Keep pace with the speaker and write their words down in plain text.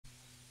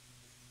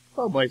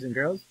Hello boys and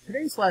girls.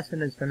 Today's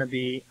lesson is going to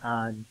be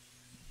on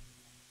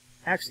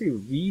actually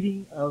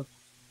reading of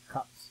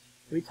cups.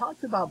 We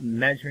talked about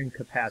measuring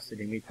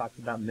capacity. We talked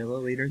about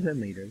milliliters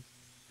and liters.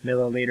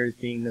 Milliliters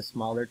being the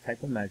smaller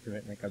type of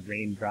measurement like a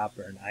raindrop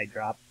or an eye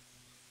drop.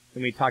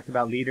 And we talked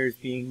about liters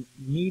being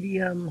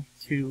medium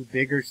to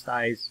bigger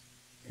size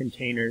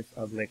containers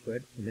of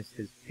liquid. And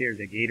here's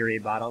a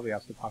Gatorade bottle. We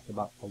also talked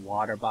about a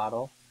water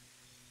bottle.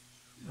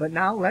 But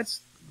now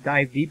let's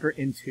dive deeper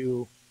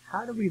into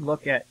how do we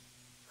look at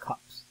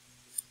cups.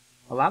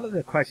 A lot of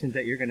the questions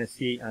that you're going to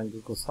see on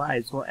Google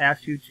Slides will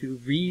ask you to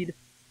read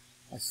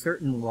a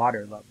certain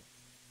water level.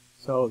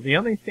 So the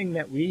only thing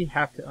that we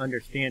have to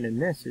understand in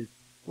this is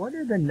what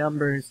are the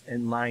numbers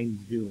and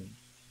lines doing?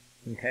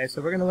 Okay,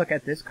 so we're going to look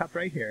at this cup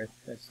right here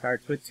that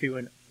starts with 2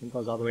 and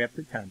goes all the way up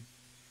to 10.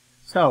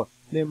 So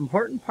the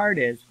important part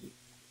is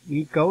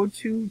we go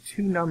to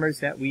two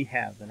numbers that we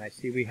have, and I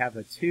see we have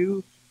a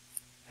 2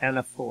 and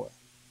a 4.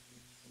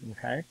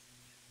 Okay?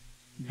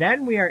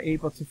 Then we are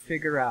able to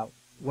figure out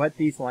what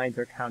these lines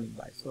are counting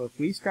by. So if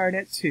we start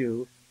at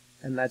 2,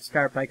 and let's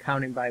start by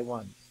counting by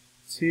 1.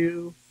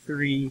 2,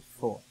 3,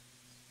 4.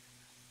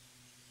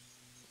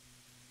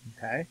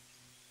 Okay?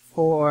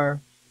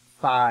 4,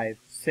 5,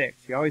 6.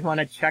 You always want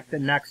to check the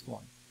next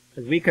one.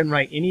 Because we can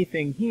write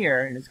anything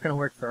here, and it's going to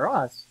work for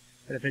us,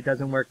 but if it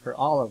doesn't work for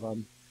all of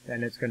them,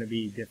 then it's going to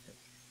be different.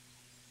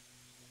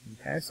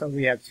 Okay, so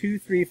we have 2,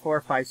 3,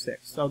 4, 5,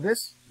 6. So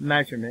this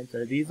measurement,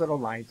 or these little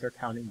lines, are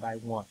counting by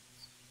 1.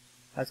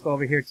 Let's go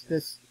over here to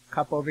this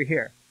cup over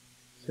here.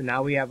 So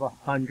now we have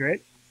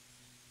 100,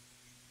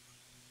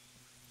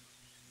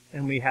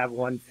 and we have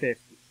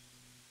 150.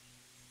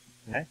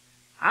 Okay?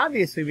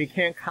 Obviously, we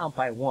can't count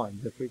by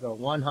ones. If we go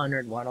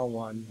 100,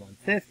 101,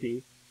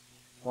 150,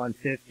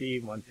 150,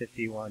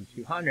 151,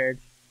 200,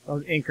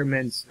 those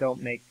increments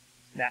don't make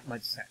that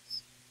much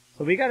sense.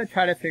 So we got to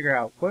try to figure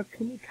out what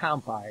can we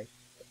count by,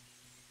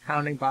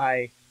 counting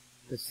by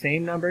the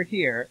same number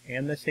here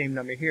and the same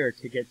number here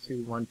to get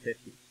to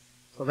 150.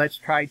 So let's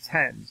try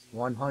tens.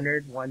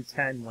 100,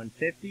 110,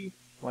 150,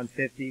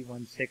 150,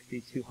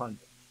 160, 200.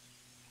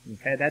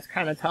 Okay, that's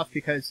kind of tough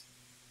because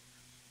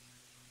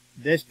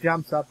this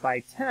jumps up by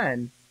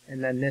 10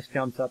 and then this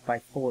jumps up by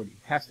 40. It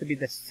has to be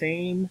the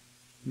same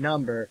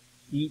number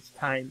each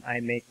time I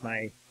make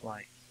my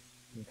lines.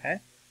 Okay,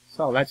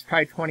 so let's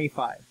try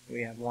 25.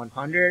 We have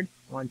 100,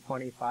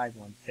 125,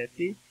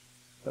 150.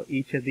 So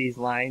each of these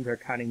lines are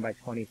counting by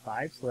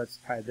 25. So let's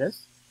try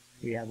this.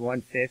 We have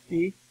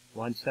 150,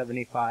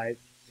 175,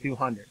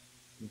 200.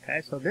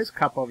 Okay, so this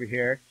cup over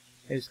here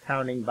is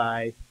counting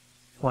by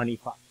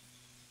 25.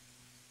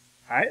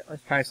 Alright,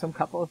 let's try some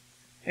couple.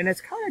 And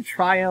it's kind of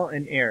trial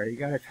and error. You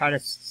got to try to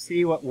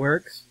see what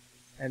works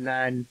and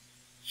then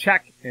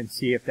check and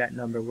see if that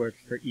number works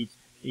for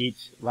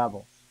each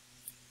level.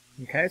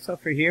 Okay, so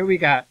for here we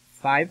got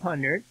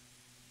 500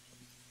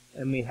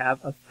 and we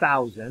have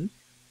 1,000.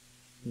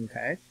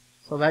 Okay,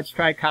 so let's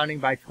try counting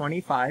by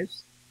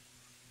 25s.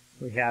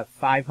 We have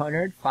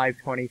 500,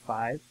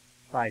 525,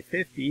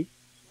 550,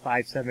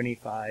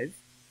 575,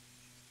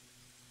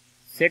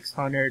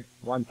 600,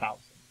 1,000.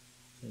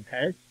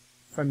 Okay,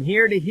 from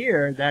here to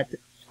here, that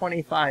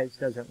 25s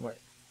doesn't work.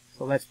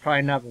 So let's try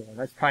another one.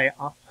 Let's try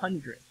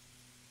 100.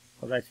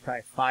 So let's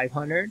try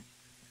 500,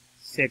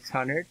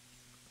 600,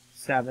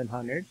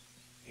 700,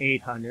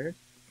 800,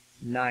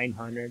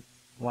 900,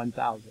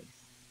 1,000.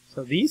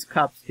 So these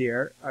cups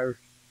here are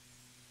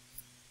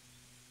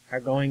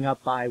going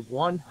up by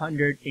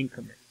 100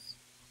 increments.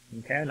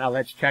 Okay, now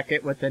let's check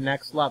it with the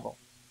next level.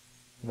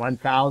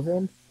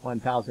 1,000,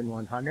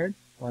 1,100,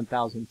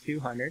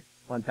 1,200,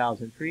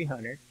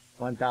 1,300,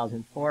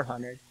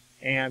 1,400,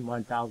 and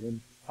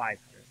 1,500.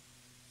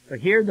 So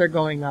here they're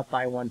going up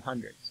by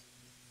 100s.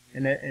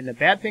 And the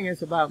bad thing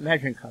is about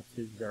measuring cups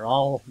is they're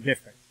all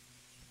different.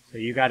 So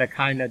you got to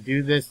kind of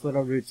do this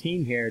little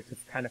routine here to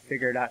kind of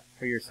figure it out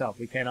for yourself.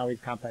 We can't always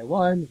count by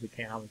ones. We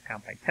can't always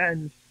count by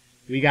tens.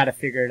 We got to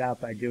figure it out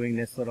by doing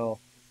this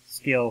little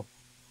skill.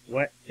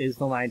 What is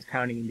the lines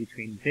counting in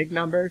between big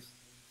numbers?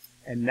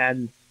 And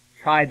then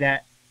try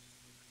that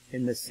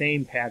in the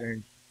same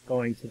pattern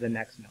going to the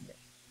next number.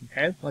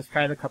 Okay, let's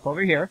try the cup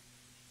over here.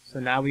 So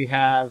now we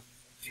have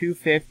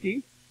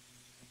 250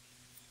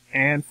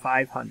 and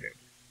 500.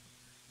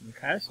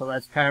 Okay, so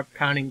let's try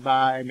counting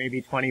by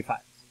maybe 25.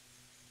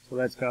 So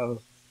let's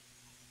go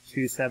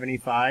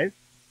 275,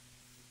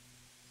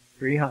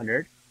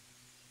 300,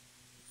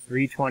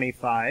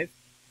 325,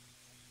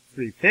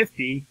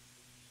 350,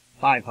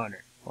 500.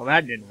 Well,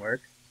 that didn't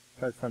work,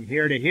 because from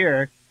here to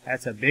here,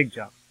 that's a big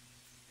jump.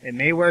 It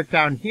may work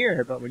down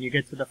here, but when you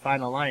get to the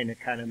final line, it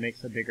kind of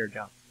makes a bigger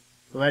jump.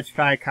 So let's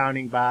try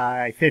counting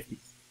by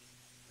 50s.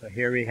 So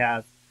here we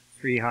have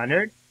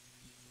 300,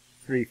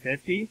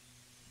 350,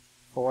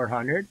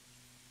 400,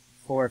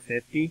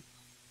 450,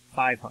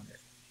 500.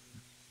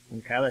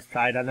 Okay, let's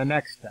try it on the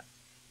next step.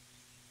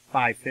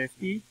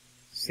 550,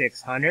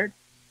 600,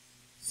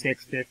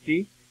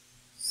 650,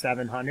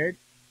 700,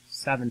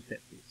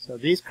 750. So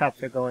these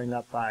cups are going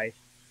up by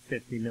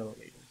 50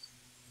 milliliters.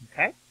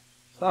 Okay,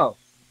 so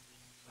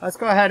let's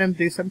go ahead and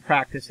do some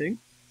practicing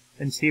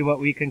and see what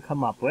we can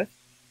come up with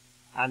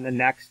on the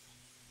next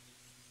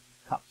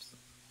cups.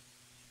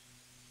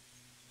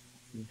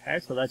 Okay,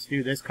 so let's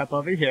do this cup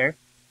over here.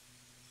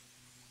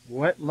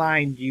 What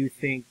line do you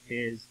think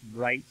is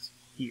right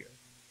here?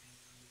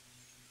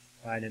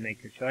 Go ahead and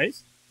make your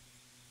choice.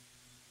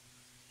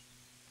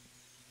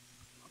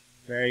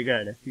 Very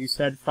good. If you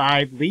said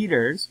 5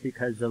 liters,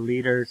 because the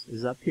liters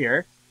is up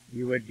here,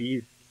 you would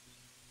be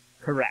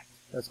correct.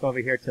 Let's go over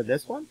here to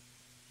this one.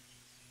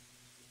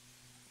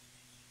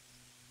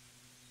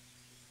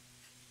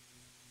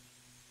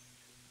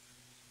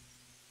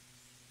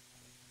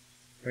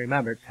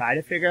 Remember, try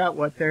to figure out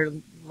what their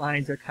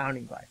lines are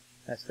counting by.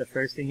 That's the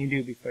first thing you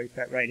do before you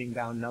start writing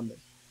down numbers.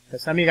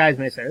 Because some of you guys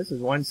may say, this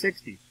is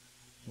 160,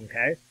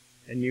 okay?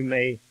 And you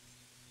may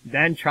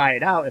then try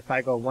it out. If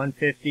I go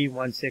 150,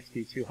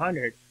 160,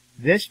 200,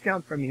 this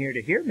jump from here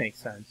to here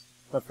makes sense.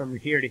 But from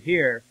here to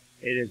here,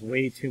 it is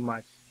way too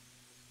much.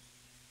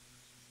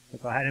 So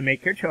go ahead and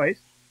make your choice.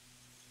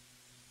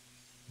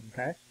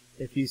 Okay?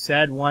 If you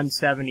said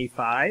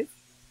 175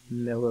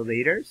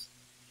 milliliters,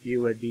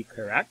 you would be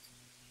correct.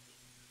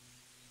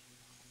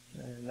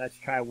 And let's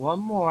try one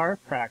more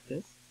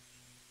practice.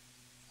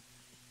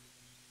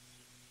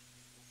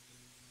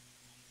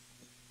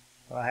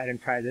 Go ahead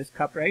and try this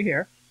cup right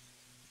here.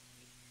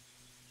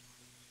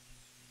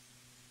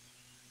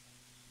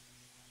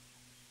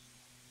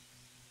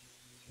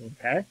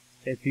 Okay.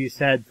 If you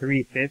said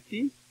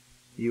 350,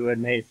 you would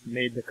made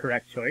the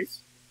correct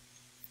choice.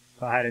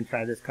 Go ahead and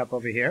try this cup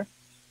over here.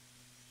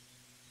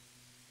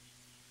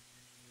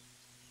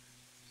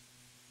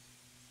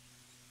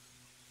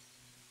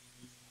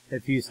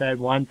 If you said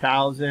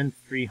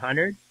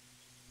 1,300,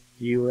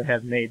 you would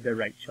have made the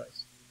right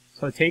choice.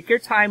 So take your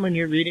time when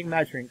you're reading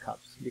measuring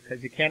cups,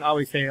 because you can't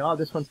always say, oh,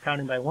 this one's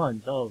counting by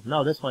ones. Oh,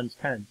 no, this one's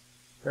tens.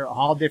 They're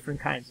all different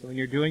kinds. So when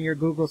you're doing your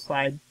Google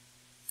Slides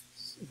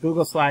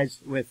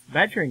with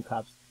measuring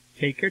cups,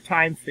 take your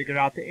time, figure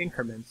out the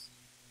increments,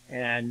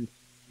 and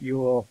you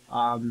will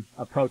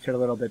approach it a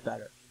little bit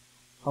better.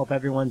 Hope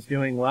everyone's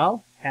doing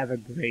well. Have a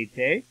great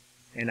day,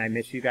 and I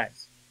miss you guys.